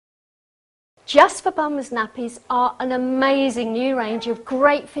Just4bums Nappies are an amazing new range of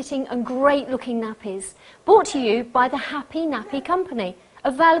great fitting and great looking nappies, brought to you by the Happy Nappy Company,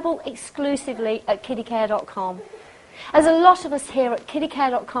 available exclusively at Kiddicare.com. As a lot of us here at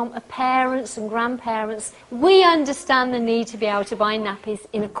Kiddicare.com are parents and grandparents, we understand the need to be able to buy nappies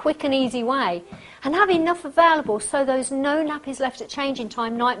in a quick and easy way and have enough available so those no nappies left at changing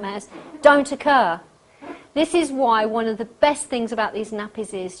time nightmares don't occur. This is why one of the best things about these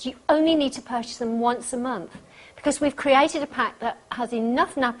nappies is you only need to purchase them once a month, because we've created a pack that has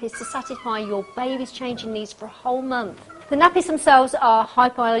enough nappies to satisfy your baby's changing needs for a whole month. The nappies themselves are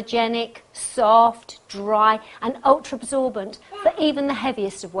hypoallergenic, soft, dry and ultra-absorbent for even the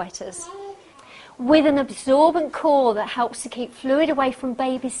heaviest of wetters. With an absorbent core that helps to keep fluid away from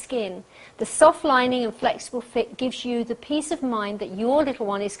baby's skin, the soft lining and flexible fit gives you the peace of mind that your little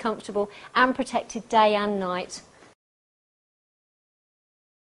one is comfortable and protected day and night.